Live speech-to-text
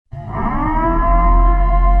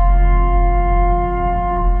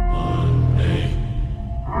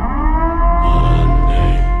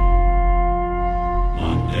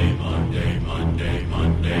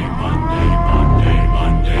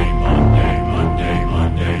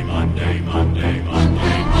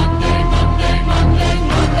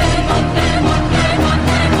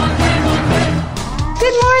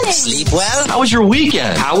was your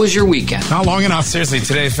weekend? How was your weekend? Not long enough. Seriously,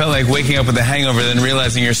 today felt like waking up with a hangover, then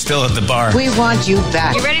realizing you're still at the bar. We want you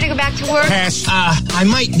back. You ready to go back to work? Pass. I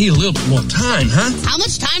might need a little bit more time, huh? How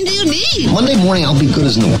much time do you need? Monday morning, I'll be good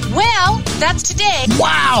as new. Well, that's today.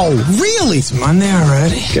 Wow, really? It's Monday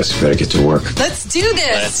already. Guess we better get to work. Let's do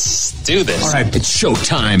this. Let's do this. All right, it's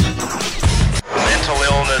showtime. Mental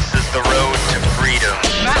illness is the road to freedom.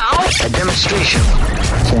 Now, A demonstration.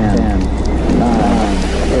 10,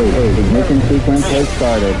 9, 8, ignition sequence has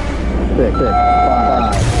started. 6,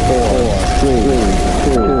 5, 4,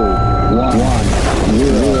 3, 2, 1,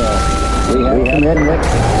 0. We have commitment.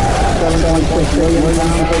 7.6 million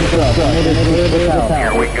pounds of drugs.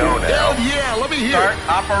 Here we go now. Yeah, let me hear. Start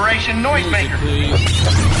Operation Noisemaker.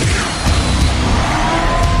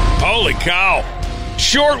 Holy cow.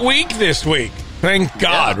 Short week this week. Thank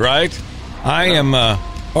God, right? I am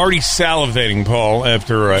already salivating, Paul,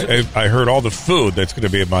 after I heard all the food that's going to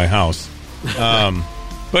be at my house.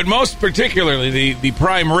 But most particularly the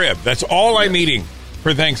prime rib. That's all I'm eating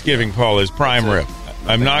for Thanksgiving, Paul, is prime rib.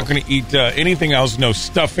 I'm not going to eat anything else, no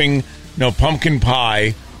stuffing, no pumpkin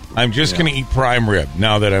pie. I'm just going to eat prime rib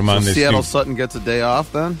now that I'm on this. Seattle Sutton gets a day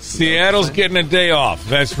off then? Seattle's getting a day off.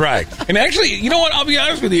 That's right. And actually, you know what? I'll be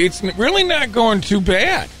honest with you. It's really not going too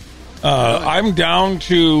bad. I'm down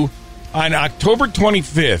to, on October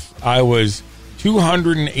 25th, I was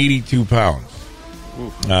 282 pounds.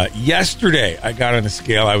 Yesterday, I got on the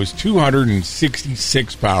scale. I was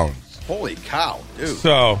 266 pounds. Holy cow, dude.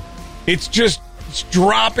 So it's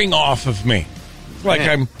dropping off of me. It's like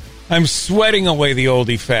I'm sweating away the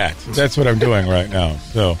oldie fat. That's what I'm doing right now.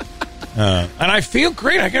 So, and I feel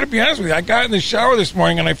great. I got to be honest with you. I got in the shower this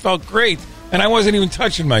morning and I felt great, and I wasn't even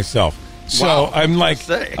touching myself. So wow, I'm like,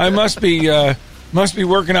 I must be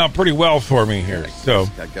working out pretty well for me here. So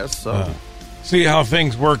I guess so. See how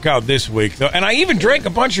things work out this week, though. And I even drank a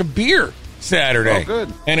bunch of beer Saturday. Oh,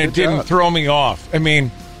 good. And it didn't throw me off. I mean,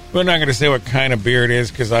 we're not going to say what kind of beer it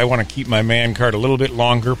is because I want to keep my man card a little bit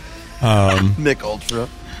longer. Mick Ultra.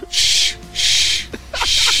 Shh.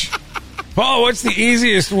 Paul, what's the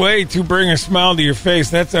easiest way to bring a smile to your face?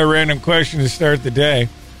 That's our random question to start the day.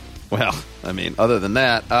 Well, I mean, other than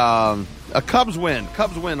that, a Cubs win.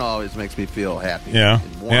 Cubs win always makes me feel happy. Yeah,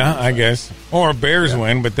 I guess. Or a Bears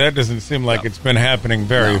win, but that doesn't seem like it's been happening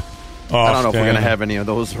very often. I don't know if we're going to have any of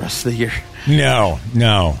those the rest of the year. No,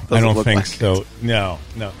 I don't think like so. No.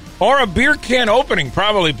 Or a beer can opening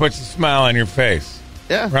probably puts a smile on your face.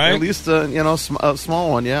 Yeah, right? At least a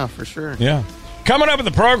small one, yeah, for sure. Yeah. Coming up in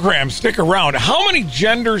the program, stick around. How many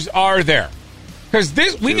genders are there? Because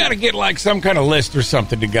we got to get like some kind of list or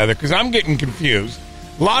something together because I'm getting confused.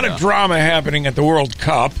 A lot of drama happening at the World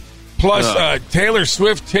Cup. Plus, Taylor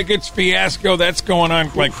Swift tickets fiasco. That's going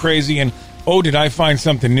on like crazy. And, did I find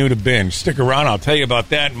something new to binge? Stick around. I'll tell you about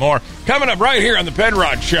that and more. Coming up right here on The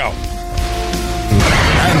Penrod Show.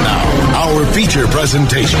 And now, our feature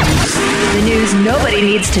presentation. the news nobody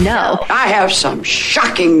needs to know. I have some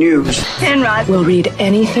shocking news. Penrod will read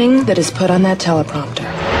anything that is put on that teleprompter.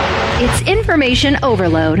 It's information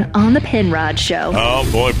overload on the Penrod Show. Oh,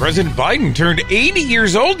 boy. President Biden turned 80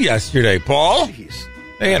 years old yesterday, Paul. Jeez.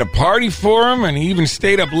 They had a party for him, and he even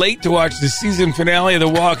stayed up late to watch the season finale of The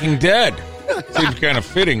Walking Dead. Seems kind of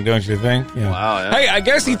fitting, don't you think? Yeah. Wow. Yeah. Hey, I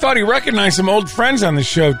guess he thought he recognized some old friends on the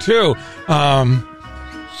show, too.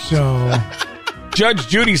 Judge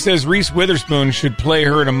Judy says Reese Witherspoon should play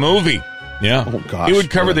her in a movie. Yeah. Oh, gosh. It would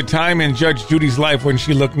cover the time in Judge Judy's life when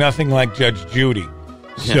she looked nothing like Judge Judy.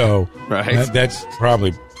 So, right. That's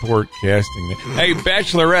probably poor casting. Hey,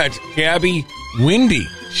 Bachelorette Gabby Windey,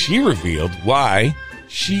 she revealed why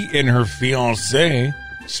she and her fiancé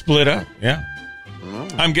split up. Yeah.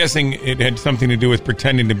 I'm guessing it had something to do with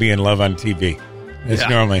pretending to be in love on TV. It's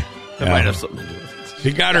normally. That might have something to do with it.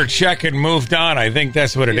 She got her check and moved on. I think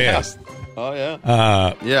that's what it is. Oh, yeah.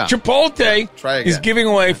 Yeah. Chipotle is giving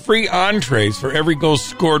away free entrees for every goal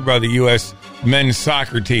scored by the U.S. men's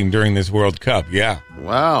soccer team during this World Cup. Yeah.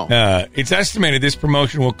 Wow. It's estimated this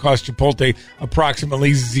promotion will cost Chipotle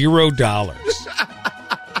approximately $0.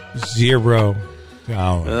 $0.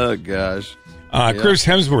 Oh, gosh. Chris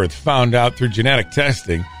Hemsworth found out through genetic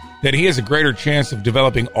testing that he has a greater chance of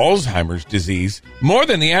developing Alzheimer's disease more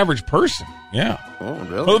than the average person. Yeah. Oh,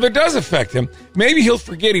 really? Well, if it does affect him, maybe he'll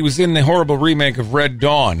forget he was in the horrible remake of Red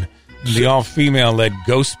Dawn, the all-female-led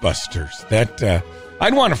Ghostbusters. That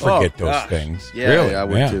I'd want to forget those things. Yeah, really. I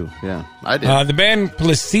would too. Yeah, I did. The band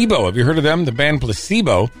Placebo, have you heard of them? The band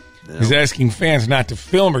Placebo is asking fans not to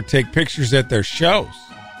film or take pictures at their shows.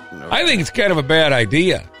 No. I think it's kind of a bad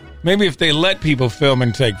idea. Maybe if they let people film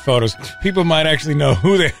and take photos, people might actually know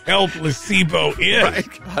who the hell Placebo is. Right?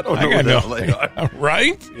 I don't know who the hell they are.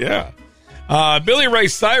 Right? Yeah. Billy Ray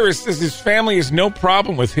Cyrus says his family has no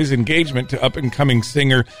problem with his engagement to up-and-coming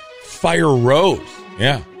singer Fire Rose.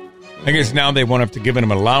 Yeah. I guess now they won't have to give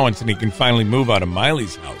him an allowance and he can finally move out of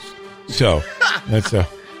Miley's house. So, that's a...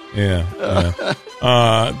 Yeah.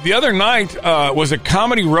 The other night was a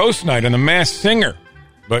comedy roast night on The Masked Singer.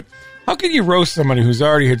 But how can you roast somebody who's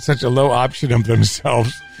already had such a low option of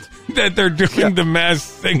themselves that they're doing The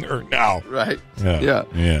Masked Singer now? Right. Yeah.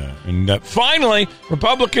 And finally,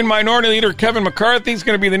 Republican Minority Leader Kevin McCarthy is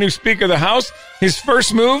going to be the new Speaker of the House. His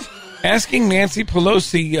first move, asking Nancy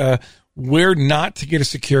Pelosi where not to get a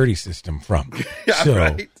security system from.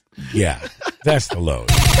 Right. Yeah, that's the load.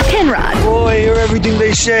 Penrod. Boy, hear everything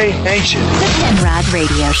they say, ain't you? The Penrod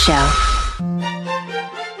Radio Show.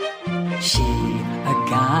 She, a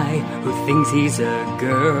guy who thinks he's a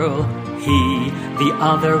girl. He, the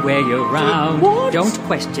other way around. What? Don't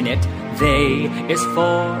question it. They is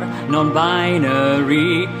for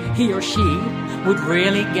non-binary. He or she would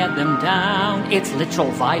really get them down. It's literal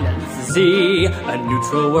violence. Z, a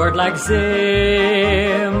neutral word like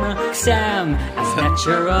Zim. Sam, as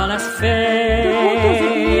natural as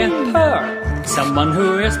Faye. Her, someone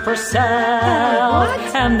who is Purcell.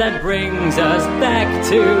 And that brings us back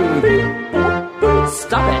to...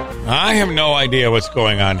 Stop it. I have no idea what's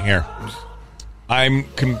going on here. I'm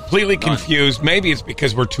completely confused. Maybe it's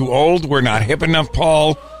because we're too old. We're not hip enough,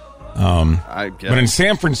 Paul. But in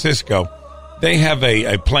San Francisco, they have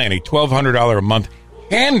a plan, a $1,200 a month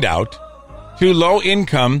handout to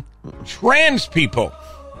low-income trans people.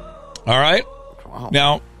 All right? Wow.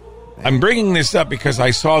 Now, I'm bringing this up because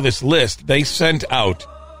I saw this list. They sent out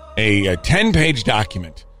a 10-page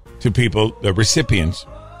document to people, the recipients,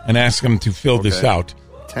 and asked them to fill this out.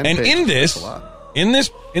 And in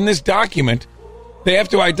this document, they have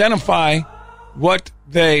to identify what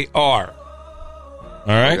they are. All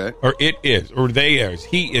right? Okay. Or it is. Or they is.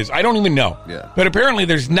 He is. I don't even know. Yeah. But apparently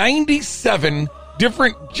there's 97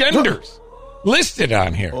 different genders listed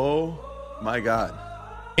on here. Oh, my God.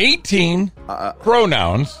 18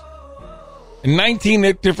 pronouns and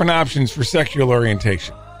 19 different options for sexual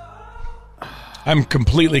orientation. I'm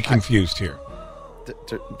completely confused here.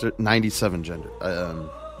 97 gender.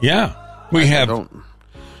 Yeah. We have...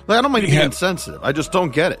 I don't mind being insensitive. I just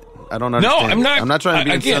don't get it. I don't understand. No, I'm not. I'm not trying to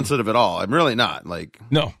be insensitive at all. I'm really not.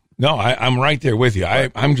 No, I'm right there with you.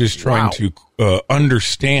 I'm just trying to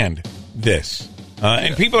understand this.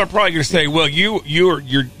 And people are probably going to say, "Well,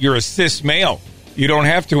 you're a cis male. You don't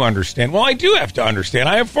have to understand." Well, I do have to understand.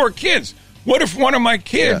 I have 4 kids. What if one of my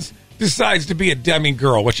kids decides to be a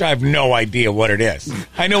demigirl, which I have no idea what it is?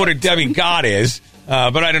 I know what a demigod is,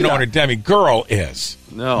 but I don't know what a demigirl is.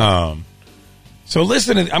 No. So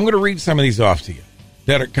listen, I'm going to read some of these off to you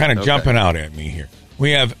that are kind of jumping out at me here.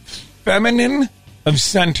 We have feminine of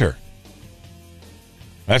center.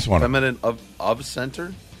 That's one. Feminine of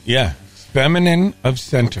center? Yeah, feminine of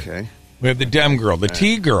center. Okay. We have the dem girl, the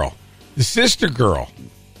T girl, the sister girl,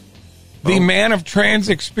 the man of trans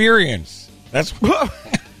experience. That's sounds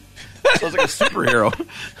like a superhero.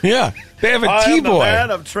 Yeah, they have a I T-boy. am the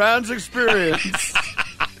man of trans experience.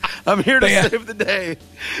 I'm here to save the day.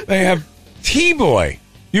 They have T-boy.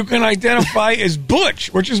 You can identify as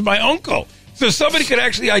Butch, which is my uncle. So somebody could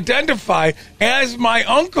actually identify as my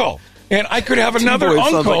uncle. And I could have another T-boy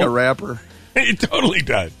uncle. Sounds like a rapper. It totally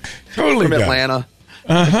does. Totally From does. Atlanta.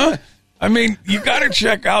 Uh-huh. I mean, you got to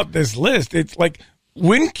check out this list. It's like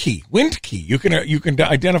Windkey. You can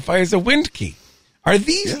identify as a Windkey. Are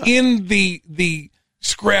these in the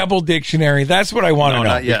Scrabble dictionary? That's what I want to know.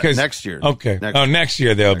 Not yet. Because next year. Okay. Next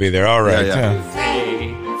year they'll be there. All right.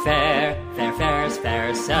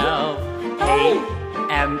 Fair self.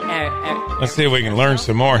 Let's see if we can learn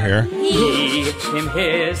some more here. He, him,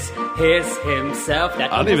 his, himself. I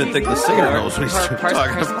don't even think the singer knows what he's talking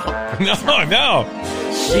about. No.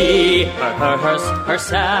 She,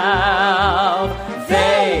 herself.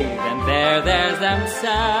 They, them, there's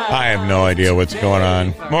themselves. I have no idea what's going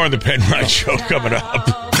on. More of the Penrod Show coming up.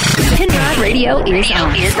 Penrod Radio is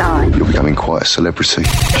on. You're becoming quite a celebrity.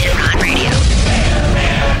 Penrod Radio.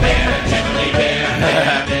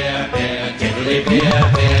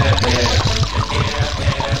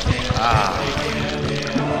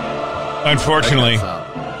 Unfortunately,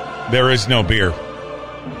 there is no beer.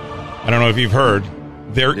 I don't know if you've heard.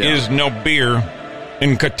 There is no beer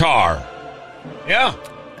in Qatar. Yeah.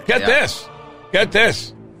 Get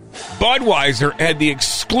this. Budweiser had the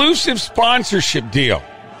exclusive sponsorship deal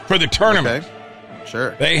for the tournament. Okay.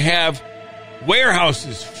 Sure. They have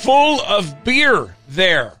warehouses full of beer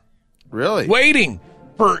there. Really? Waiting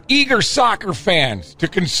for eager soccer fans to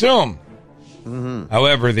consume. Mm-hmm.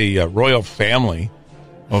 However, the royal family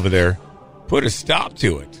over there put a stop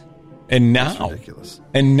to it And That's now, ridiculous.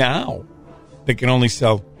 they can only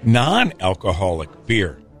sell non-alcoholic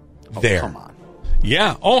beer there. Come on.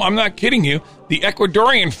 Yeah. Oh, I'm not kidding you. The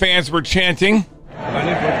Ecuadorian fans were chanting.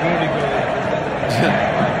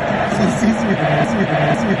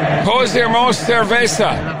 Cosemos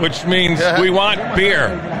cerveza, which means we want beer.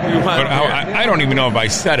 But I don't even know if I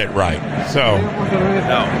said it right. So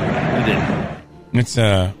No, you didn't. it's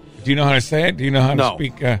do you know how to say it? Do you know how to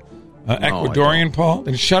speak Ecuadorian, Paul?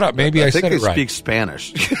 Then shut up. Maybe I said it right. I think they speak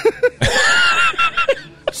Spanish.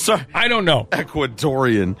 Sorry, I don't know.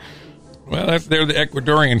 Ecuadorian. Well, they're the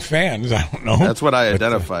Ecuadorian fans. I don't know. That's what I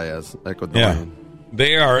identify as, Ecuadorian.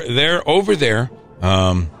 Yeah, they're over there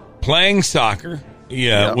playing soccer.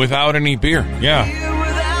 Yeah, without any beer. Yeah.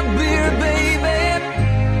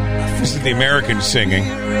 This is the Americans singing.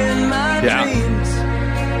 Yeah.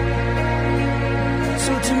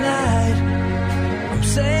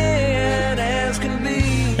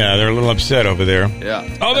 Yeah, they're a little upset over there. Yeah.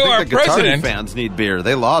 Although I our think the Qatari president fans need beer.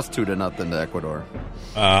 They lost 2-0 to Ecuador.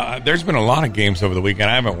 There's been a lot of games over the weekend.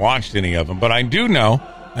 I haven't watched any of them, but I do know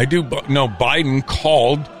Biden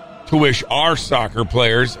called to wish our soccer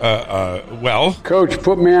players well. Coach,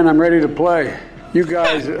 put me in. I'm ready to play. You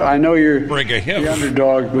guys, I know you're the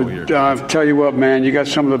underdog, but I'll tell you what, man, you got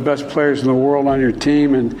some of the best players in the world on your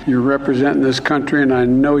team, and you're representing this country, and I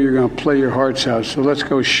know you're going to play your hearts out, so let's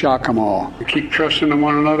go shock them all. Keep trusting in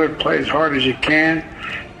one another, play as hard as you can,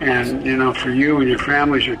 and, for you and your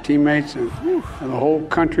families, your teammates, and the whole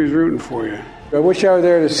country's rooting for you. I wish I were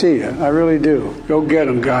there to see you. I really do. Go get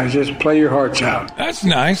them, guys. Just play your hearts out. That's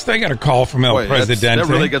nice. They got a call from El Presidente. That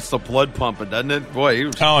really gets the blood pumping, doesn't it? Boy, he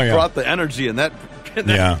brought the energy in that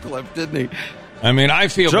clip, didn't he? I mean, I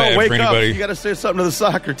feel Joe, bad wake for anybody. Up. You got to say something to the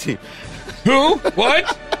soccer team. Who?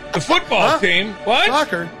 What? The football team? What?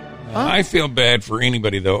 Soccer. I feel bad for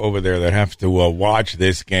anybody, though, over there that have to watch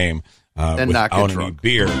this game and not get without any drunk.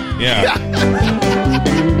 beer. Yeah.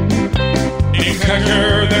 In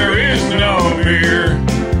soccer, there is no beer.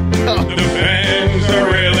 The fans are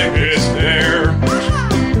really pissed there.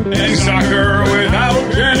 And soccer without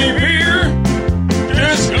any beer.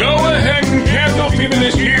 Just go ahead and cancel even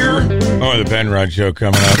this year. Oh, the Penrod Show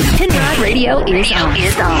coming up. Penrod Radio is on.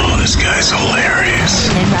 Oh, this guy's hilarious.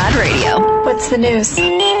 Penrod Radio. What's the news?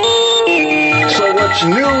 So what's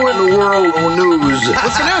new in the world of news?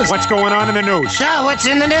 What's the news? What's going on in the news? So, what's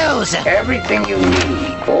in the news? Everything you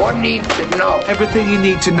need or need to know. Everything you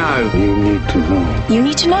need to know. You need to know. You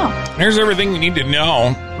need to know. Here's everything you need to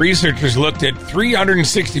know. Researchers looked at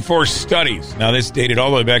 364 studies. Now, this dated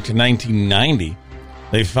all the way back to 1990.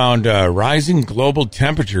 They found rising global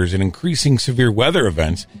temperatures and increasing severe weather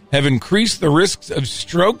events have increased the risks of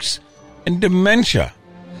strokes and dementia.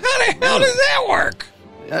 How the hell does that work?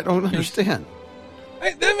 I don't understand.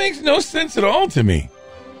 That makes no sense at all to me.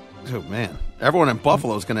 Oh, man. Everyone in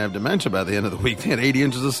Buffalo is going to have dementia by the end of the week. They had 80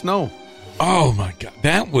 inches of snow. Oh, my God.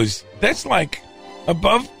 That's like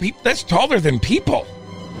above people. That's taller than people.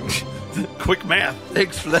 Quick math.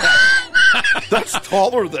 Thanks for that. That's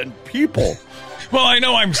taller than people. Well, I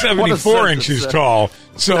know I'm 74 inches tall,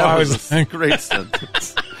 so I was a great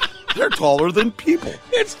sentence. They're taller than people.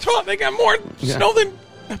 It's tall. They got more snow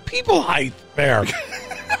than people height there.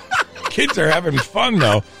 Kids are having fun,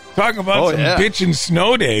 though. Talk about some bitchin'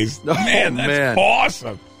 snow days. Oh, man, that's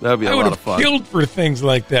awesome. That'd be a lot of fun. I would have killed for things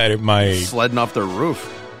like that at my age. Sledding off their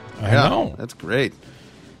roof. I know. That's great.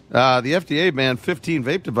 The FDA banned 15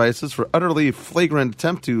 vape devices for utterly flagrant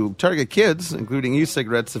attempt to target kids, including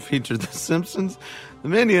e-cigarettes that feature The Simpsons, The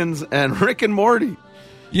Minions, and Rick and Morty.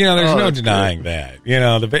 There's no denying that. The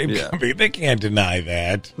vape company, they can't deny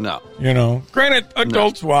that. No. Granted,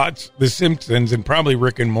 adults watch The Simpsons and probably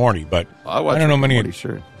Rick and Morty, but I don't know many. Morty,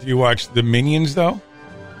 sure. Do you watch The Minions, though?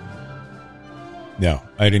 No,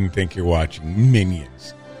 I didn't think you're watching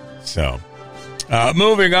Minions. So,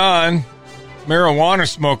 moving on. Marijuana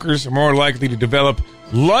smokers are more likely to develop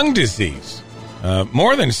lung disease,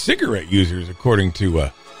 more than cigarette users, according to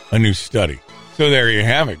a new study. So there you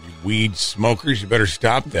have it. You weed smokers, you better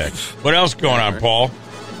stop that. What else going on, Paul?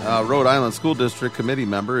 Rhode Island School District committee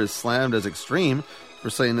member is slammed as extreme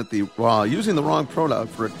for saying that using the wrong pronoun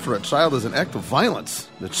for a child is an act of violence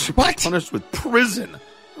that should be punished with prison.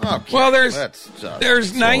 Okay, well,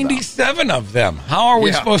 there's 97 of them. How are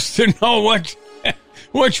we supposed to know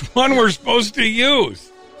which one we're supposed to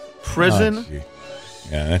use? Prison?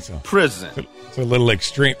 That's prison. It's a little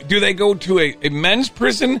extreme. Do they go to a men's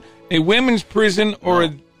prison, a women's prison,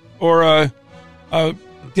 or a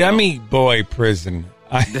demi-boy prison?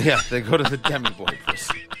 They go to the demi-boy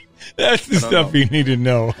prison. That's the stuff you need to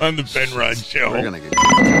know on the Penrod Show. We're gonna get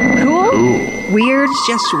cool, weird,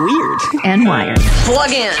 just weird, and wired. Plug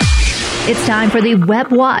in. It's time for the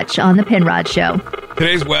Web Watch on the Penrod Show.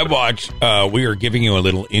 Today's Web Watch, we are giving you a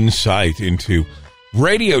little insight into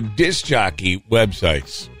radio disc jockey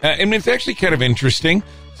websites. And it's actually kind of interesting.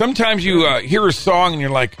 Sometimes you hear a song and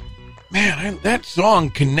you're like, man, that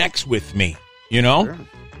song connects with me, you know? Sure.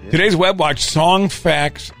 Yeah. Today's Web Watch,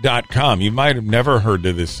 songfacts.com. You might have never heard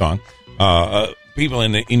of this song. People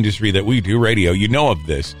in the industry that we do, radio, you know of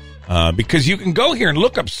this. Because you can go here and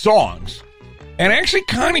look up songs and actually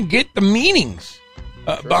kind of get the meanings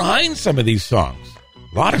behind some of these songs.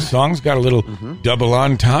 A lot of songs got a little double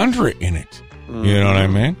entendre in it. You know what I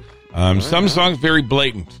mean? Some songs very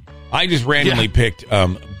blatant. I just randomly picked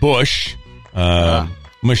Bush,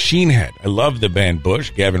 Machine Head. I love the band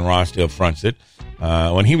Bush. Gavin Rossdale fronts it.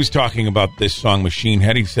 When he was talking about this song, Machine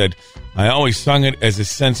Head, he said, I always sung it as a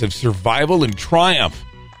sense of survival and triumph.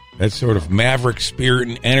 That sort of maverick spirit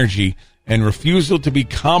and energy and refusal to be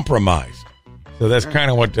compromised. So that's kind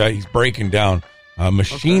of what he's breaking down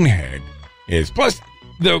Machine Head is. Plus,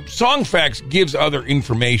 the Song Facts gives other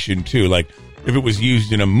information, too, like if it was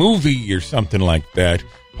used in a movie or something like that.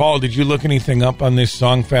 Paul, did you look anything up on this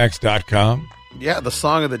songfacts.com? Yeah, the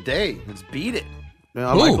song of the day. It's Beat It.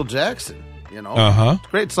 Michael Jackson, you know. It's a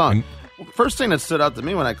great song. First thing that stood out to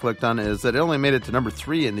me when I clicked on it is that it only made it to number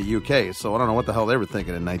 3 in the UK, so I don't know what the hell they were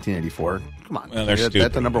thinking in 1984. Come on. Well, they're stupid.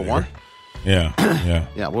 That's the number 1? Yeah, yeah.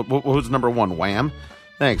 Yeah, what was number 1? Wham?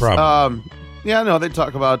 Thanks. Probably. Yeah, no, they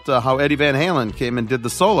talk about how Eddie Van Halen came and did the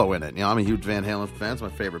solo in it. You know, I'm a huge Van Halen fan. It's my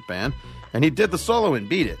favorite band. And he did the solo in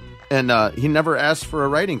Beat It. And he never asked for a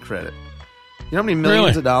writing credit. You know how many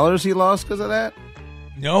millions of dollars he lost because of that?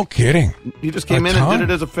 No kidding. He just came in and did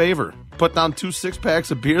it as a favor. Put down 2 6-packs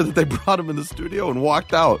of beer that they brought him in the studio and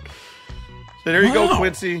walked out. So there you go,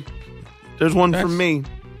 Quincy. There's one from me.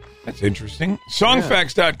 That's interesting.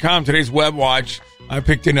 Songfacts.com, today's Web Watch. I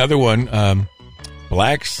picked another one.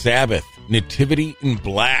 Black Sabbath, Nativity in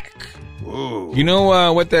Black. Whoa. You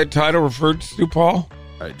know what that title refers to, Paul?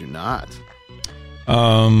 I do not.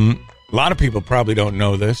 A lot of people probably don't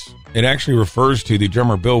know this. It actually refers to the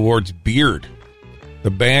drummer Bill Ward's beard.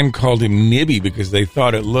 The band called him Nibby because they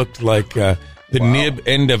thought it looked like the nib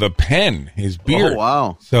end of a pen, his beard. Oh,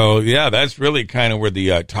 wow. So, yeah, that's really kind of where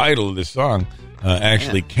the title of the song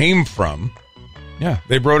actually came from. Yeah,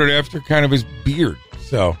 they wrote it after kind of his beard.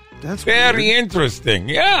 So, that's very interesting.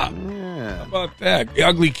 Yeah. How about that? The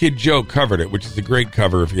Ugly Kid Joe covered it, which is a great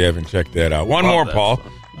cover if you haven't checked that out. One more, Paul.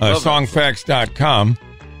 Songfacts.com.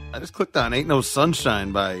 I just clicked on Ain't No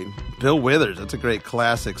Sunshine by Bill Withers. That's a great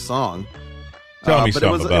classic song. Tell me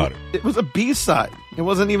something about it. It was a B-side. It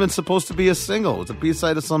wasn't even supposed to be a single. It was a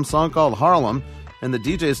B-side of some song called Harlem, and the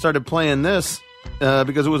DJ started playing this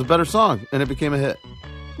because it was a better song, and it became a hit.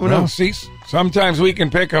 Well, see, sometimes we can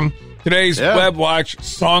pick them. Today's Web Watch,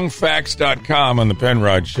 songfacts.com on the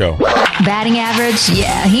Penrod Show. Batting average?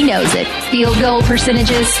 Yeah, he knows it. Field goal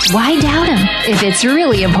percentages? Why doubt him? If it's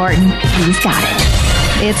really important, he's got it.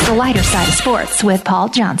 It's the lighter side of sports with Paul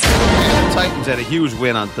Johnson. The Titans had a huge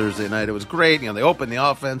win on Thursday night. It was great. You know, they opened the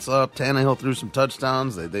offense up. Tannehill threw some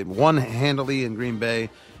touchdowns. They won handily in Green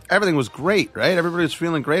Bay. Everything was great, right? Everybody was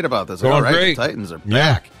feeling great about this. Going all right, great. The Titans are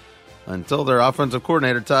back. Until their offensive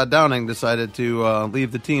coordinator, Todd Downing, decided to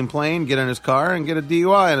leave the team plane, get in his car, and get a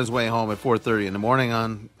DUI on his way home at 4:30 in the morning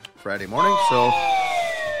on Friday morning. So,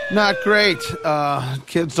 not great.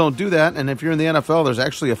 Kids don't do that. And if you're in the NFL, there's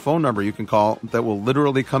actually a phone number you can call that will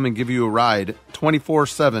literally come and give you a ride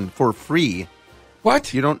 24/7 for free.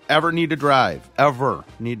 What? You don't ever need to drive. Ever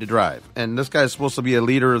need to drive. And this guy's supposed to be a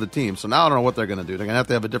leader of the team. So now I don't know what they're going to do. They're going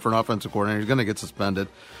to have a different offensive coordinator. He's going to get suspended.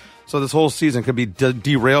 So this whole season could be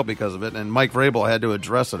derailed because of it. And Mike Vrabel had to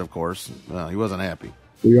address it, of course. He wasn't happy.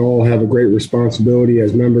 We all have a great responsibility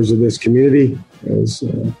as members of this community, as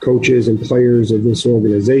coaches and players of this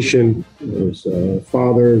organization, as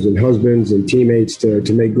fathers and husbands and teammates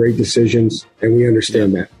to make great decisions, and we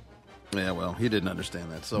understand that. Yeah, well, he didn't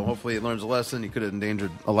understand that. So hopefully he learns a lesson. He could have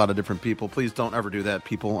endangered a lot of different people. Please don't ever do that,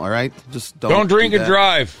 people, all right? Just don't drink and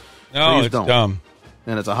drive. No, Please it's don't. dumb.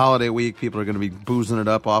 And it's a holiday week. People are going to be boozing it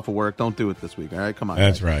up off of work. Don't do it this week, all right? Come on.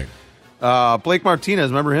 That's guys. right. Blake Martinez,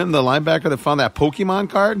 remember him, the linebacker that found that Pokemon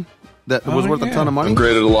card that was worth a ton of money? I've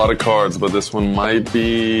graded a lot of cards, but this one might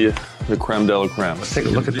be the creme de la creme. Let's take a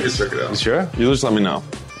look at this. Check it out. You sure? You just let me know.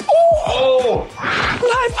 Oh!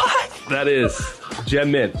 Live high! That is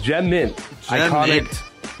Gem Mint. Gem Mint. Iconic.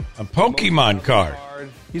 A Pokemon card.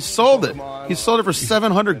 He sold it. He sold it for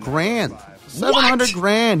 $700,000.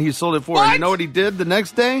 $700,000 he sold it for. And you know what he did the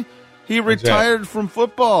next day? He retired from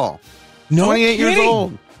football. No 28 kidding. years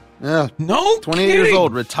old. Yeah. No 28 kidding. years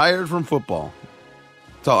old, retired from football.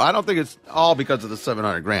 So I don't think it's all because of the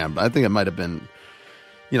 $700,000, but I think it might have been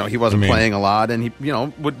he wasn't playing a lot, and he,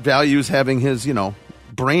 values having his,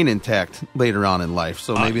 brain intact later on in life.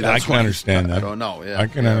 So maybe that's I can understand that. I don't know. Yeah, I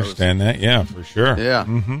can understand that. Yeah, for sure. Yeah.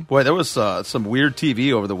 Mm-hmm. Boy, there was some weird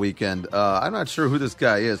TV over the weekend. I'm not sure who this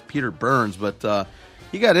guy is, Peter Burns, but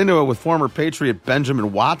he got into it with former Patriot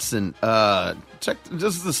Benjamin Watson.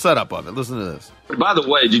 This is the setup of it. Listen to this. By the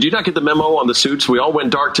way, did you not get the memo on the suits? We all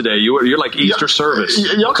went dark today. You're like Easter service.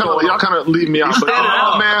 Y'all kind of leave me out. But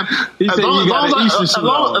man, as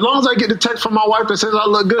long as I get the text from my wife that says I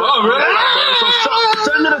look good. Oh, really?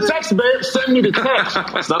 So send me the text, babe. Send me the text.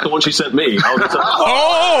 That's not the one she sent me. Oh!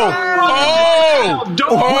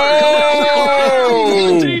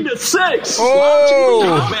 15-6.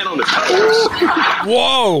 Oh! Man on the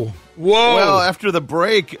Whoa! Well, after the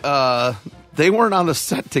break, they weren't on the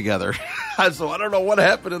set together. So I don't know what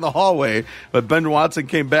happened in the hallway, but Ben Watson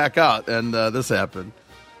came back out, and this happened.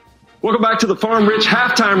 Welcome back to the Farm Rich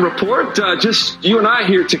halftime report. Just you and I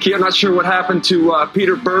here, Taki. I'm not sure what happened to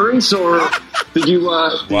Peter Burns, or did you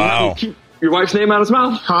keep your wife's name out of his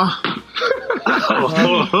mouth? Huh?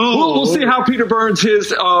 We'll see how Peter Burns is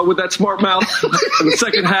with that smart mouth in the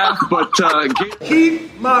second half, but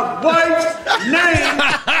keep my wife's name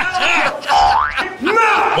out of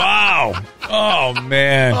mouth. Wow. Oh,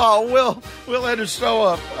 man. Oh, Will had to show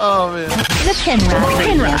up. Oh, man. The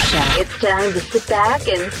Penrod Show. It's time to sit back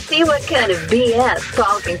and see what kind of BS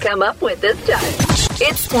Paul can come up with this time.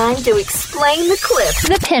 It's time to explain the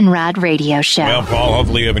clip. The Penrod Radio Show. Well, Paul,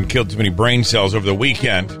 hopefully you haven't killed too many brain cells over the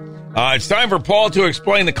weekend. It's time for Paul to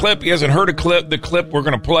explain the clip. He hasn't heard the clip we're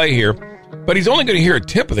going to play here, but he's only going to hear a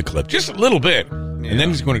tip of the clip, just a little bit, and then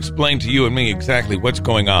he's going to explain to you and me exactly what's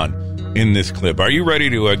going on in this clip. Are you ready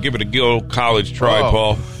to give it a good old college try,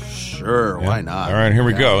 Paul? Sure, why not? All right, here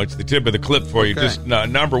we go. It's the tip of the clip for you. Just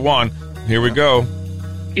number one. Here we go.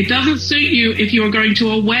 It doesn't suit you if you are going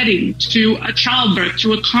to a wedding, to a childbirth,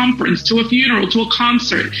 to a conference, to a funeral, to a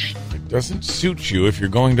concert. It doesn't suit you if you're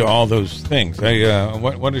going to all those things.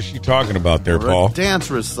 What is she talking about there, Paul? A dance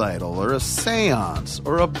recital, or a seance,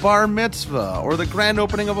 or a bar mitzvah, or the grand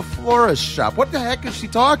opening of a florist shop. What the heck is she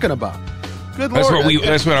talking about? Good Lord.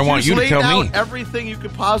 That's what I want you to tell me. Everything you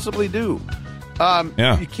could possibly do.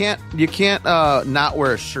 You can't not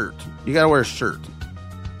wear a shirt. You got to wear a shirt.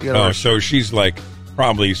 So she's like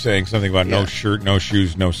probably saying something about no shirt, no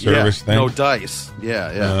shoes, no service thing. No dice.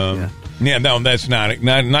 Yeah, no, that's not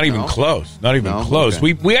even close. Not even close.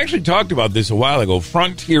 Okay. We actually talked about this a while ago.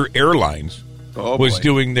 Frontier Airlines was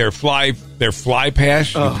doing their fly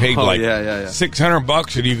pass. You paid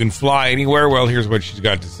 $600 and you can fly anywhere. Well, here's what she's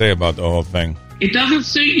got to say about the whole thing. It doesn't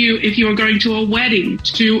suit you if you are going to a wedding,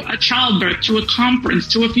 to a childbirth, to a conference,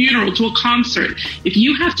 to a funeral, to a concert. If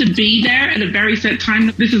you have to be there at a very set time,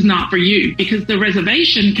 this is not for you, because the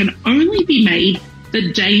reservation can only be made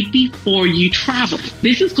the day before you travel.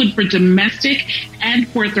 This is good for domestic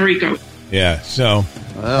and Puerto Rico. Yeah, so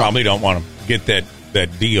probably don't want to get that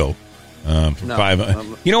deal for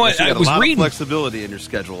 $500. You know what? I was reading flexibility in your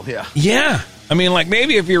schedule. Yeah. I mean, like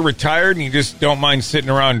maybe if you're retired and you just don't mind sitting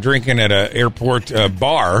around drinking at an airport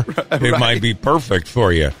bar, it might be perfect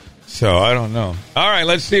for you. So I don't know. All right,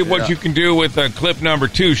 let's see what you can do with clip number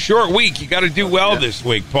 2. Short week. You got to do well this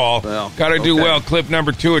week, Paul. Got to do well. Clip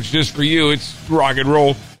number 2. It's just for you. It's rock and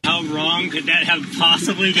roll. How wrong could that have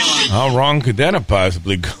possibly gone? How wrong could that have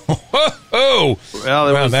possibly gone? Well,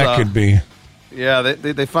 that could be. Yeah,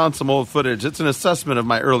 they found some old footage. It's an assessment of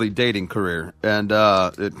my early dating career, and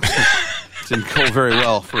it didn't go very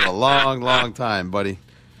well for a long, long time, buddy.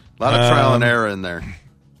 A lot of trial and error in there.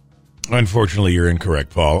 Unfortunately, you're incorrect,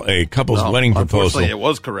 Paul. A couple's wedding proposal. Unfortunately, it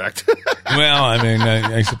was correct. Well, I mean,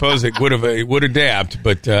 I suppose it would adapt,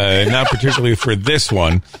 but not particularly for this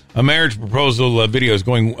one. A marriage proposal video is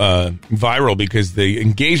going viral because the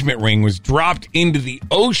engagement ring was dropped into the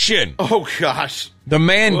ocean. Oh, gosh. The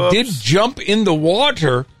man did jump in the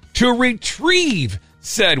water to retrieve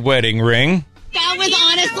said wedding ring. That was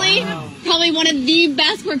honestly probably one of the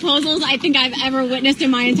best proposals I think I've ever witnessed in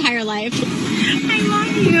my entire life. I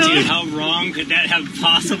love you. Dude, how wrong could that have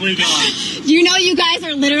possibly gone? You know you guys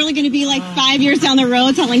are literally going to be like 5 years down the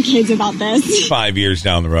road telling kids about this. 5 years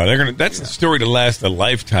down the road. That's the story to last a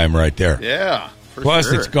lifetime right there. Yeah. Plus,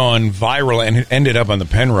 it's gone viral and it ended up on the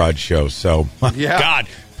Penrod Show. So, God,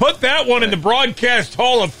 put that one in the Broadcast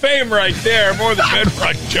Hall of Fame right there. More of the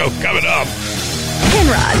Penrod Show coming up.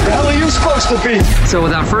 Penrod. Where the hell are you supposed to be? So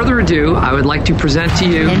without further ado, I would like to present to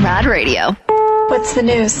you Penrod Radio. What's the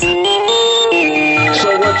news?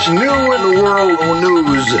 So what's new in the world of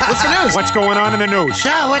news? What's the news? What's going on in the news?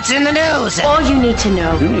 So what's in the news? All you need to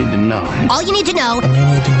know. You need to know. All you need to know.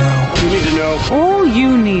 You need to know. All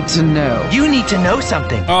you need to know. You need to know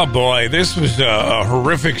something. Oh, boy. This was a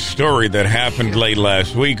horrific story that happened late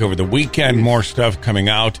last week. Over the weekend, more stuff coming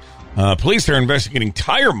out. Police are investigating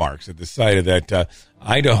tire marks at the site of that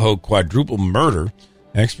Idaho quadruple murder.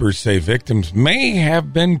 Experts say victims may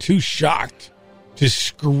have been too shocked to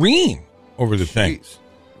scream over the thing.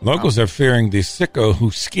 Locals are fearing the sicko who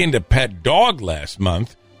skinned a pet dog last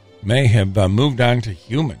month may have moved on to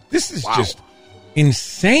human. This is just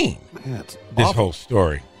insane, this whole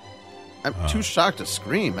story. I'm too shocked to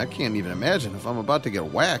scream. I can't even imagine. If I'm about to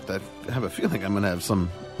get whacked, I have a feeling I'm going to have some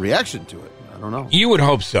reaction to it. I don't know. You would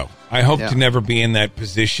hope so. I hope to never be in that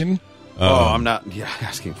position. I'm not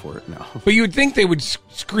asking for it, no. But you would think they would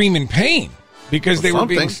scream in pain because they were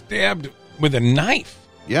being stabbed with a knife.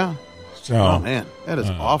 Yeah. So, oh, man, that is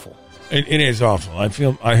awful. It is awful. I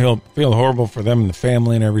feel horrible for them and the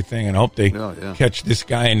family and everything, and hope they catch this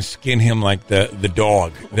guy and skin him like the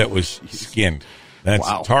dog that was skinned. That's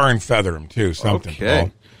tar and feather him, too. Something.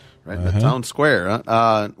 Okay. Right in the town square.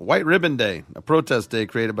 White Ribbon Day, a protest day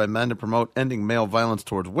created by men to promote ending male violence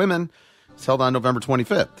towards women. It's held on November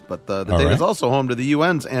 25th. But the day is also home to the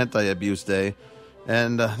UN's Anti-Abuse Day.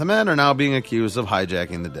 And the men are now being accused of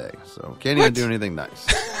hijacking the day. So can't even do anything nice.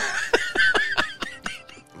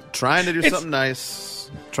 Trying to do something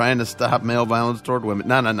nice. Trying to stop male violence toward women.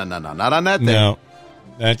 No. Not on that day. No.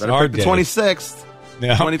 That's our day. The 26th.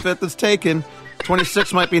 Yeah. 25th is taken.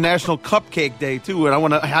 26th might be National Cupcake Day, too, and I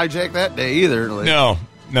want to hijack that day either. Like, no.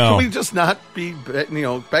 Can we just not be,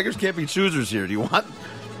 beggars can't be choosers here? Do you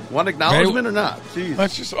want acknowledgement or not? Jeez.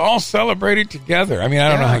 Let's just all celebrate it together. I mean, I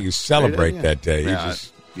don't know how you celebrate that day. You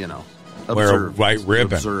just, wear a white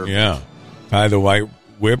ribbon. Observe. Yeah. Tie the white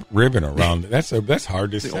ribbon around. That's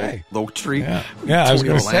hard to say. Oak tree. Yeah, I was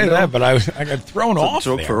going to say that, but I got thrown off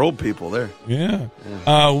joke there. For old people there. Yeah.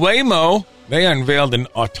 Waymo, they unveiled an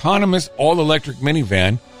autonomous all-electric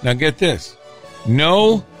minivan. Now get this.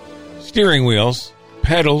 No steering wheels,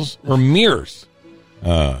 pedals, or mirrors.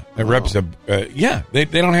 They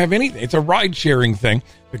don't have anything. It's a ride-sharing thing.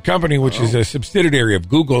 The company, which is a subsidiary of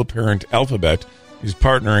Google parent Alphabet, is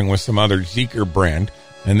partnering with some other Zeekr brand,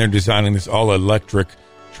 and they're designing this all-electric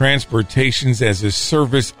transportations as a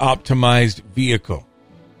service-optimized vehicle.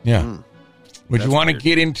 Yeah. Would you want to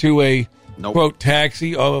get into a, quote,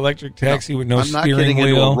 taxi, all-electric taxi with no steering wheel? I'm not getting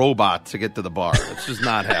into a robot to get to the bar. It's just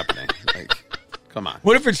not happening. Come on.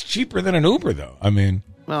 What if it's cheaper than an Uber, though? I mean...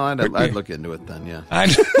 Well, I'd look into it then, yeah.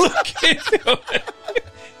 I'd look into it.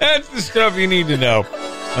 That's the stuff you need to know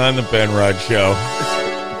on the Penrod Show.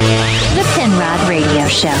 The Penrod Radio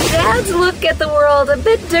Show. Dads look at the world a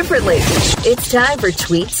bit differently. It's time for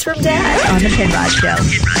Tweets from Dad on the Penrod Show.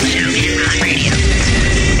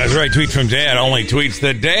 That's right, Tweets from Dad. Only tweets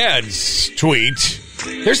the dads tweet.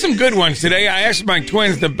 There's some good ones today. I asked my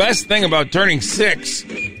twins the best thing about turning 6,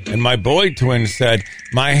 and my boy twin said,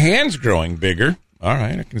 my hand's growing bigger. All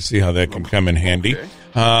right, I can see how that can come in handy. Okay.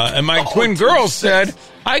 And my twin girl said,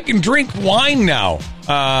 I can drink wine now.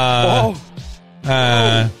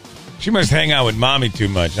 She must hang out with mommy too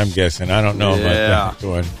much, I'm guessing. I don't know about that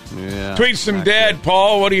one. Yeah. Tweet some dad,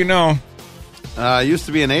 Paul. What do you know? I used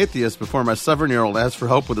to be an atheist before my 7-year-old asked for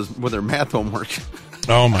help with her math homework.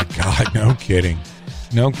 Oh, my God. No kidding.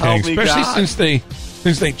 No kidding. Especially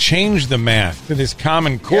since they changed the math to this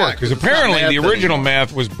Common Core. Because apparently the original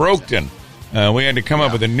math was broken. We had to come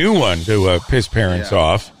up with a new one to piss parents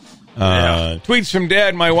off. Tweets from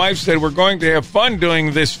Dad. My wife said we're going to have fun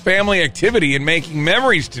doing this family activity and making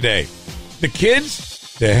memories today. The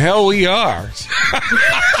kids, the hell we are.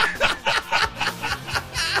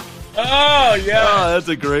 Oh, yeah. Oh, that's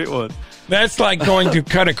a great one. That's like going to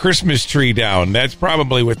cut a Christmas tree down. That's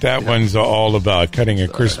probably what that one's all about, cutting a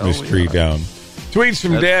Christmas tree down. Tweets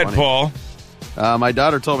from Dad, funny. Paul. My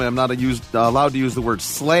daughter told me I'm not allowed to use the word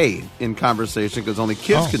slay in conversation because only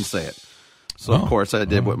kids can say it. So, of course, I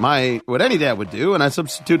did what any dad would do, and I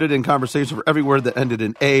substituted in conversation for every word that ended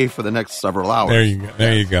in A for the next several hours.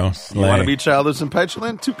 There you go. Slay. You want to be childish and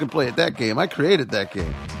petulant? Two can play at that game. I created that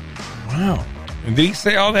game. Wow. Did he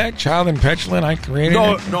say all that? Child and petulant? I created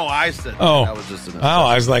it? No, I said that. Oh. That was just an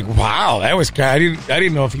I was like, wow, that was kind. I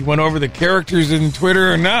didn't know if he went over the characters in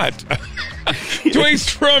Twitter or not. Tweets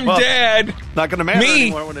from Dad. Not going to matter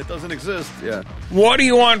anymore when it doesn't exist. Yeah. What do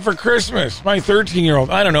you want for Christmas? My 13-year-old.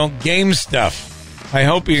 I don't know. Game stuff. I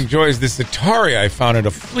hope he enjoys this Atari I found at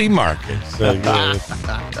a flea market. So,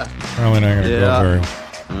 probably not going to go very.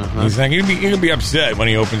 He's like, he'll be upset when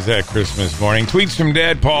he opens that Christmas morning. Tweets from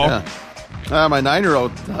Dad, Paul. Yeah. My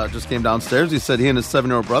 9-year-old just came downstairs. He said he and his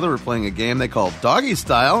 7-year-old brother were playing a game they called Doggy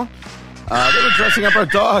Style. They were dressing up our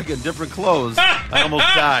dog in different clothes. I almost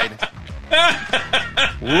died.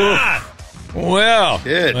 Well,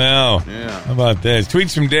 yeah. How about this?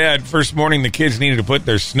 Tweets from Dad. First morning, the kids needed to put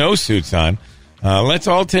their snowsuits on. Let's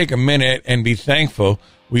all take a minute and be thankful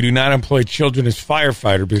we do not employ children as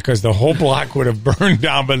firefighters because the whole block would have burned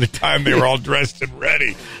down by the time they were all dressed and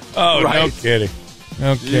ready. Oh, right. No kidding.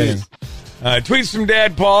 No kidding. Tweets from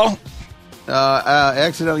Dad, Paul. I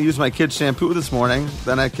accidentally used my kid's shampoo this morning.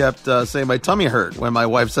 Then I kept saying my tummy hurt when my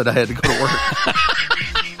wife said I had to go to work.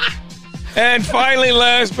 And finally,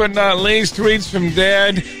 last but not least, tweets from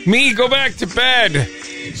Dad. Me, go back to bed.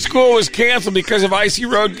 School was canceled because of icy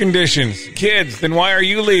road conditions. Kids, then why are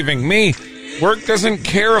you leaving? Me, work doesn't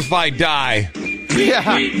care if I die. Yeah.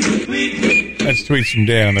 That's tweets from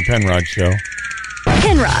Dad on the Penrod Show.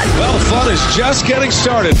 Penrod. Well, fun is just getting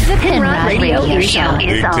started. The Penrod Radio Show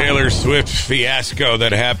is The on. Taylor Swift fiasco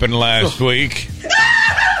that happened last week.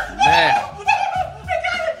 Man.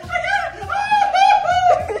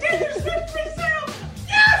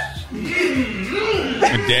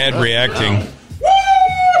 Dad reacting,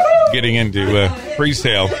 getting into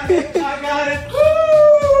pre-sale. Of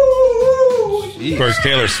course,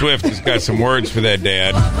 Taylor Swift has got some words for that,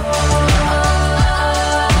 Dad.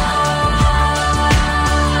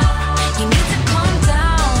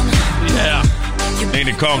 Yeah, need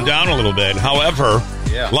to calm down a little bit. However,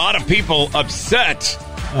 a lot of people upset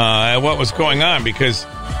at what was going on because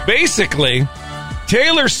basically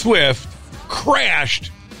Taylor Swift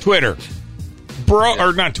crashed Twitter.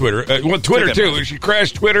 Or not Twitter. Twitter, too. She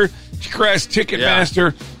crashed Twitter. She crashed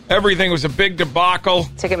Ticketmaster. Yeah. Everything was a big debacle.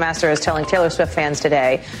 Ticketmaster is telling Taylor Swift fans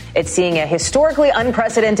today it's seeing a historically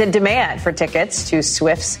unprecedented demand for tickets to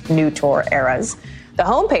Swift's new tour eras. The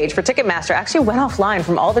homepage for Ticketmaster actually went offline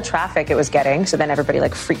from all the traffic it was getting, so then everybody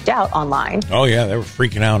freaked out online. Oh, yeah. They were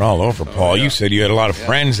freaking out all over, Paul. You said you had a lot of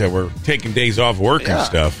friends that were taking days off work and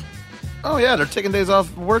stuff. Oh, yeah. They're taking days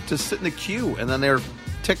off work to sit in the queue, and then they're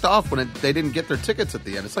ticked off when they didn't get their tickets at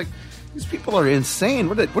the end. It's like, these people are insane.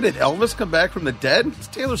 What did Elvis come back from the dead? It's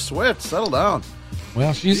Taylor Swift. Settle down.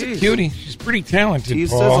 Well, she's a cutie. She's pretty talented,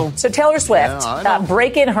 Paul. So Taylor Swift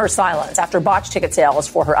breaking her silence after botched ticket sales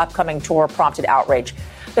for her upcoming tour prompted outrage.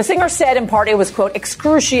 The singer said in part it was, quote,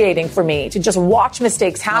 excruciating for me to just watch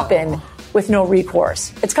mistakes happen with no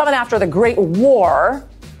recourse. It's coming after the Great War,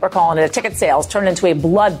 we're calling it, ticket sales turned into a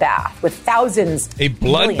bloodbath with thousands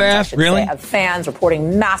of fans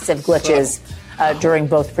reporting massive glitches during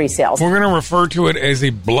both pre-sales. We're going to refer to it as a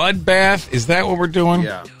bloodbath. Is that what we're doing?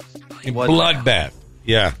 Yeah. A bloodbath.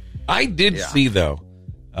 Yeah. I did see, though,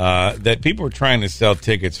 that people were trying to sell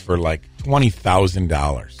tickets for like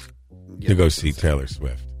 $20,000 to go see Taylor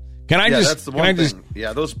Swift. That's the one thing.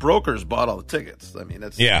 Yeah, those brokers bought all the tickets. I mean,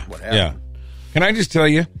 that's what happened. Yeah. Can I just tell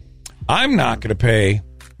you, I'm not going to pay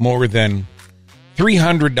more than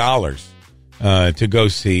 $300 to go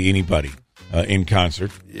see anybody in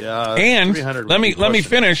concert. Yeah, and let me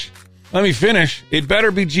finish. It better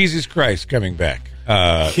be Jesus Christ coming back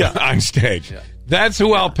on stage. Yeah. That's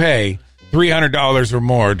who I'll pay $300 or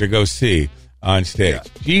more to go see on stage. Yeah.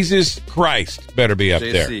 Jesus Christ better be up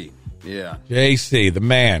there. Yeah, JC, the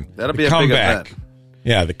man. That'll be a comeback. Big event.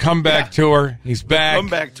 Yeah, the comeback tour. He's back.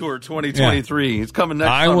 Comeback tour 2023. He's coming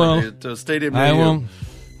next summer to Stadium near you.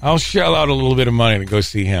 I'll shell out a little bit of money to go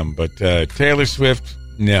see him, but Taylor Swift,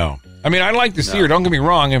 no. I mean, I'd like to see her. Don't get me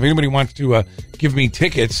wrong. If anybody wants to give me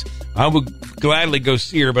tickets, I would gladly go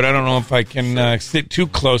see her, but I don't know if I can sit too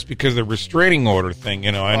close because of the restraining order thing.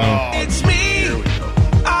 You know, I know. It's me.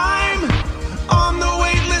 I'm on the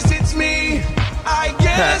wait list. It's me. I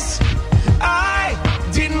guess I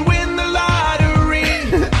didn't win the lottery.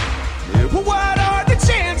 What are the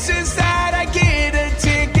chances that I get a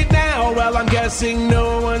ticket now? Well, I'm guessing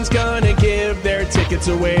no one's gonna give their tickets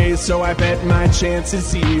away, so I bet my chance is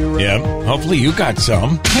 0. Yeah, hopefully you got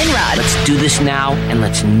some. Penrod. Let's do this now, and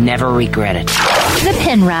let's never regret it. The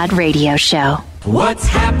Penrod Radio Show. What's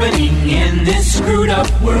happening in this screwed up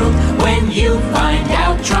world? When you find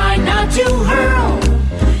out, try not to hurl.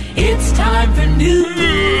 It's time for news.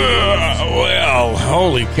 Well,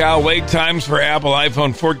 holy cow. Wait times for Apple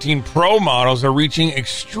iPhone 14 Pro models are reaching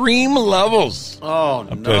extreme levels. Oh,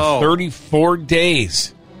 up to 34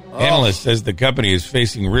 days. Analyst says the company is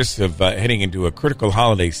facing risks of heading into a critical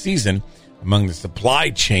holiday season among the supply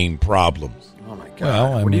chain problems. Oh, my God.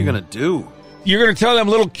 Well, what are you going to do? You're going to tell them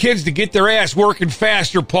little kids to get their ass working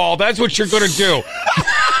faster, Paul. That's what you're going to do.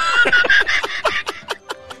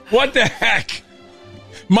 What the heck?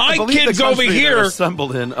 My kids the over here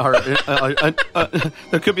assembled in are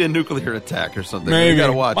there could be a nuclear attack or something. Maybe. You got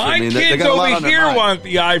to watch. My they kids got a lot over on their here mind. want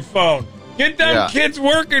the iPhone. Get them kids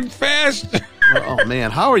working fast. Oh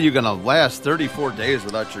man, how are you going to last 34 days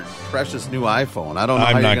without your precious new iPhone? I don't know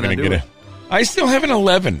how you're going to do it. I still have an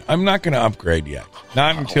 11. I'm not going to upgrade yet.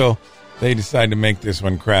 Not until they decide to make this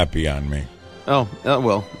one crappy on me. Oh,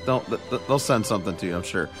 well, they'll send something to you, I'm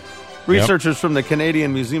sure. Researchers from the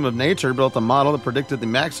Canadian Museum of Nature built a model that predicted the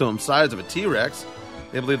maximum size of a T-Rex.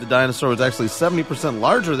 They believe the dinosaur was actually 70%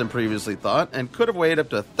 larger than previously thought and could have weighed up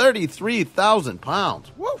to 33,000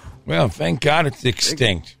 pounds. Woo! Well, thank God it's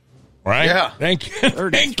extinct. Right? Yeah. Thank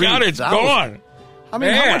God it's gone. I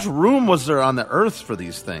mean, how much room was there on the Earth for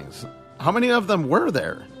these things? How many of them were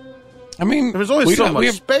there? I mean, there was only so much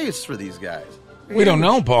space for these guys. We don't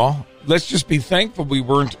know, Paul. Let's just be thankful we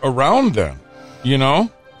weren't around then. You know?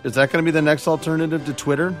 Is that going to be the next alternative to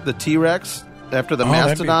Twitter? The T-Rex? After the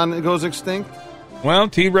mastodon goes extinct? Well,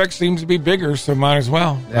 T-Rex seems to be bigger, so might as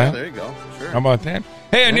well. Yeah, right? There you go. Sure. How about that?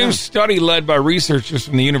 Hey, a new study led by researchers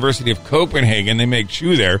from the University of Copenhagen, they make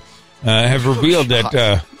chew there, have revealed that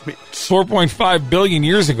 4.5 billion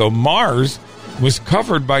years ago, Mars was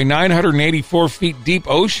covered by 984 feet deep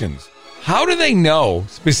oceans. How do they know,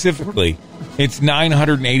 specifically, it's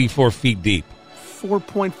 984 feet deep?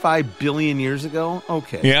 4.5 billion years ago?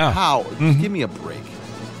 Okay. Yeah. How? Give me a break.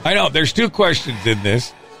 I know. There's two questions in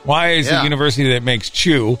this. Why is the university that makes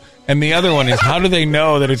chew? And the other one is, how do they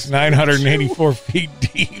know that it's 984 feet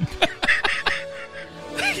deep?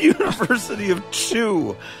 University of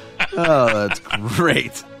Chew. Oh, that's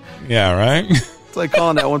great. Yeah, right? It's like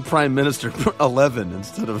calling that one prime minister 11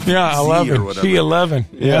 instead of Z 11. or whatever. G11.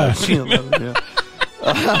 Yeah, G11,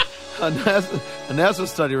 yeah. A NASA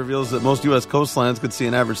study reveals that most U.S. coastlines could see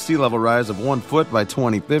an average sea level rise of 1 foot by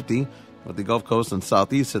 2050, with the Gulf Coast and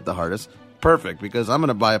Southeast hit the hardest. Perfect, because I'm going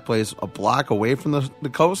to buy a place a block away from the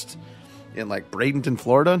coast in like Bradenton,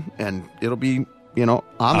 Florida, and it'll be,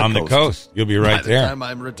 on the coast. You'll be right there. By the time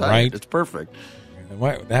I'm retired. Right? It's perfect.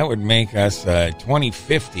 That would make us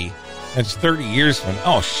 2050. That's 30 years from.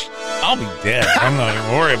 I'll be dead. I'm not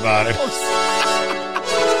even worried about it.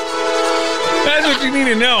 That's what you need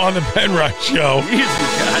to know on the Penrod Show. Easy,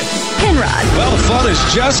 guys. Penrod. Well, fun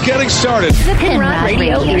is just getting started. The Penrod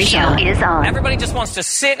Radio Show is on. Everybody just wants to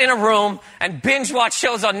sit in a room and binge watch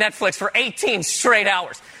shows on Netflix for 18 straight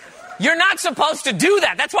hours. You're not supposed to do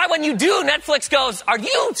that. That's why when you do, Netflix goes, "Are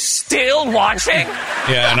you still watching?"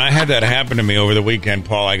 Yeah, and I had that happen to me over the weekend,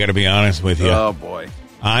 Paul. I got to be honest with you. Oh, boy.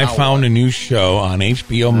 I found a new show on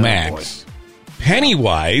HBO Max. Boy.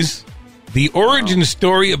 Pennywise, the origin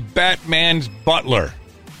story of Batman's butler.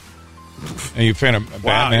 Are you a fan of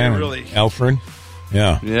Batman? Really, Alfred?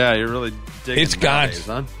 Yeah. Yeah, you're really digging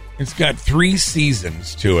It's got 3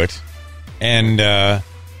 seasons to it. And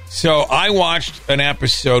so I watched an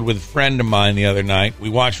episode with a friend of mine the other night. We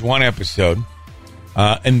watched one episode,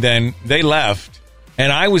 and then they left.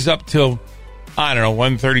 And I was up till,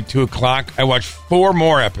 1:30, 2 o'clock. I watched 4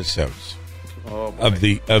 more episodes of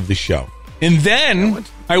the show. And then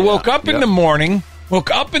I woke up in the morning,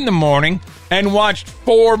 and watched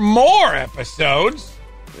 4 more episodes.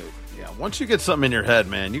 Yeah, once you get something in your head,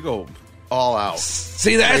 man, you go all out.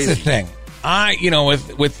 See, that's the thing.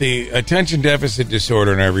 With the attention deficit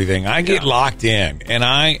disorder and everything, I get locked in, and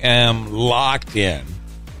I am locked in.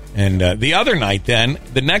 And the other night, then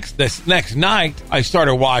this next night, I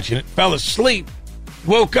started watching it, fell asleep,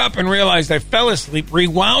 woke up and realized I fell asleep,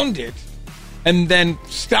 rewound it, and then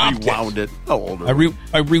stopped it. How old are you?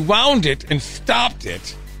 I rewound it and stopped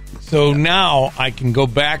it. So now I can go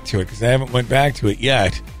back to it because I haven't went back to it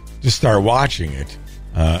yet to start watching it.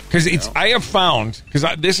 Because I have found, because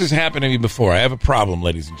this has happened to me before. I have a problem,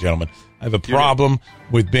 ladies and gentlemen. I have a problem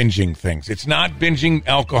with binging things. It's not binging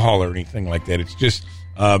alcohol or anything like that. It's just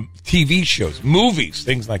TV shows, movies,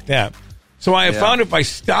 things like that. So I have found if I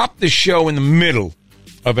stop the show in the middle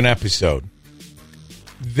of an episode,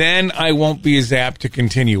 then I won't be as apt to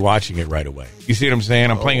continue watching it right away. You see what I'm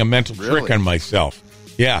saying? I'm playing a mental trick on myself.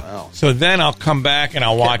 Yeah. Wow. So then I'll come back and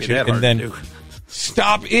I'll watch it and then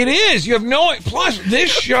stop. It is. You have no. Plus,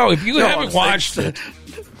 this show, if you haven't watched it.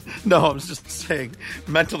 No, I was just saying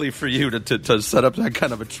mentally for you to set up that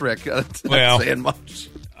kind of a trick. It's not saying much.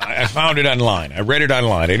 I found it online. I read it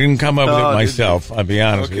online. I didn't come up with it myself. I'll be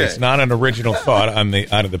honest with you. It's not an original thought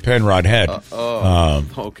out of the Penrod head.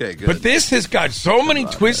 Okay, good. But this has got so many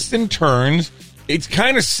twists and turns. It's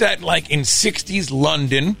kind of set like in 60s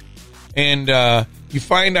London. And you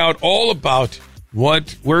find out all about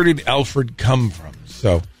where did Alfred come from.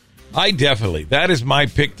 So that is my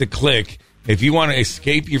pick to click. If you want to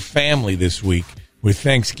escape your family this week, with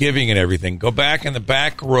Thanksgiving and everything, go back in the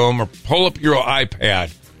back room or pull up your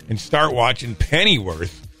iPad and start watching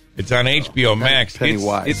Pennyworth. It's on HBO Max.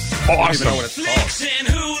 Pennywise. It's awesome.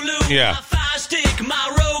 Yeah. Stick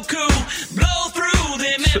my Roku, blow through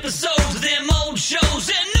them episodes, them old shows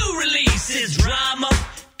and new releases, drama,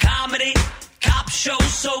 comedy, cop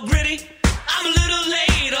shows so gritty. I'm a little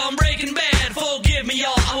late on Breaking Bad. Forgive me,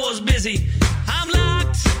 y'all. I was busy. I'm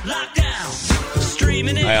locked down,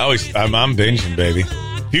 streaming. I'm binging, baby.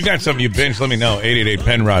 If you got something you binge, let me know.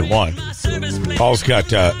 888-PENROD-1. Paul's got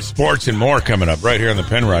sports and more coming up right here on the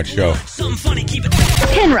Penrod Show.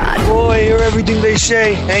 Penrod. Boy, you're everything they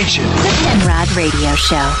say, ain't you? The Penrod Radio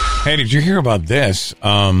Show. Hey, did you hear about this?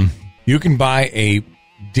 You can buy a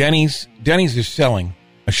Denny's. Denny's is selling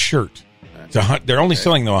a shirt. They're only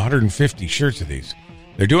selling, though, 150 shirts of these.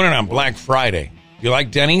 They're doing it on Black Friday. You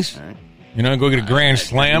like Denny's? You know, go get a Grand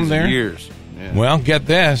Slam there? Years. Yeah. Well, get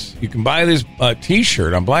this. You can buy this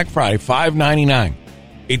T-shirt on Black Friday, $5.99.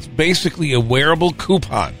 It's basically a wearable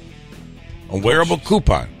coupon. A wearable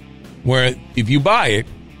coupon. Where if you buy it,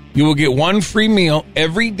 you will get one free meal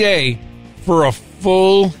every day for a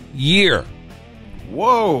full year.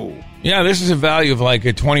 Whoa. Yeah, this is a value of like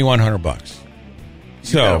 $2,100.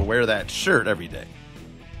 You gotta wear that shirt every day.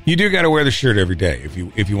 You do got to wear the shirt every day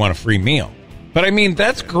if you want a free meal. But I mean,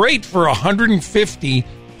 that's great for 150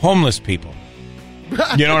 homeless people.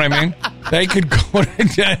 You know what I mean? They could go to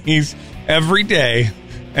Denny's every day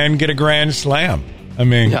and get a Grand Slam. I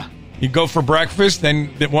mean, you go for breakfast, then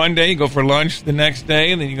one day you go for lunch the next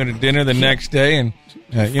day, and then you go to dinner the next day, and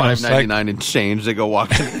 $5.99 and change. They go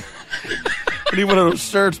walking. I need one of those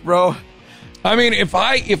shirts, bro. I mean, if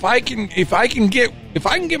I can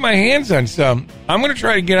get my hands on some, I'm going to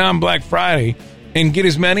try to get on Black Friday and get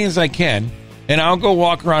as many as I can, and I'll go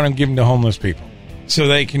walk around and give them to homeless people so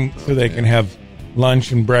they can have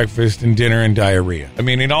lunch and breakfast and dinner and diarrhea. I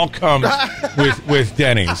mean, it all comes with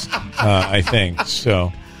Denny's, I think.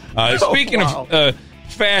 So, speaking of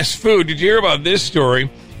fast food, did you hear about this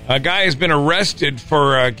story? A guy has been arrested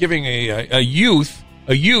for giving a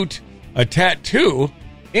ute a tattoo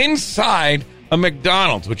inside a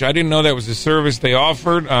McDonald's, which I didn't know that was a service they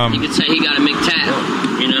offered. You could say he got a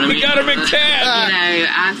McTat. You know what I mean? He got a McTat.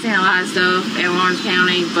 I've seen a lot of stuff in Orange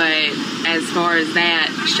County, but as far as that,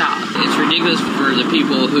 shocked. It's ridiculous for the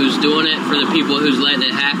people who's doing it, for the people who's letting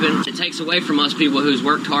it happen. It takes away from us people who's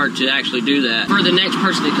worked hard to actually do that. For the next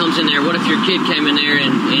person that comes in there, what if your kid came in there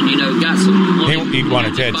and you know, got some... He'd want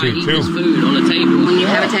a tattoo, too. Food on the table. When you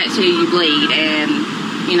have a tattoo, you bleed, and...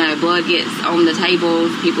 you know, blood gets on the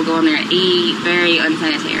tables. People go in there and eat. Very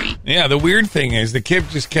unsanitary. Yeah, the weird thing is the kid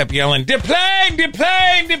just kept yelling, "Deplane,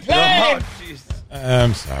 deplane, deplane." Oh,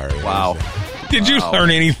 I'm sorry. Wow. Did you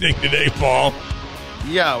learn anything today, Paul?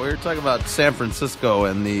 Yeah, we were talking about San Francisco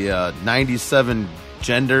and the 97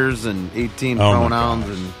 genders and 18 pronouns.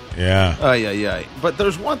 And yeah. But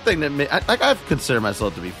there's one thing that I've considered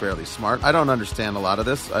myself to be fairly smart. I don't understand a lot of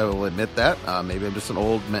this. I will admit that. Maybe I'm just an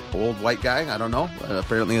old white guy. I don't know.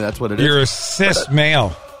 Apparently that's what it is. You're a cis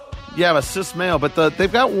male. Yeah, I'm a cis male. But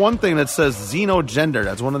they've got one thing that says xenogender.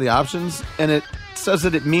 That's one of the options. And it says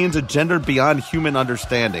that it means a gender beyond human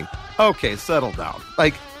understanding. Okay, settle down.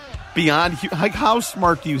 Like, how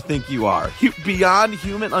smart do you think you are? Beyond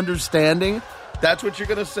human understanding? That's what you're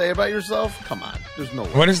going to say about yourself? Come on. There's no way.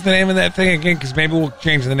 What is the name of that thing again? Because maybe we'll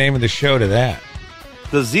change the name of the show to that.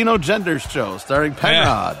 The Xenogenders Show, starring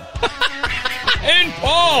Penrod. And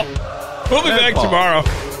Paul. We'll be back tomorrow.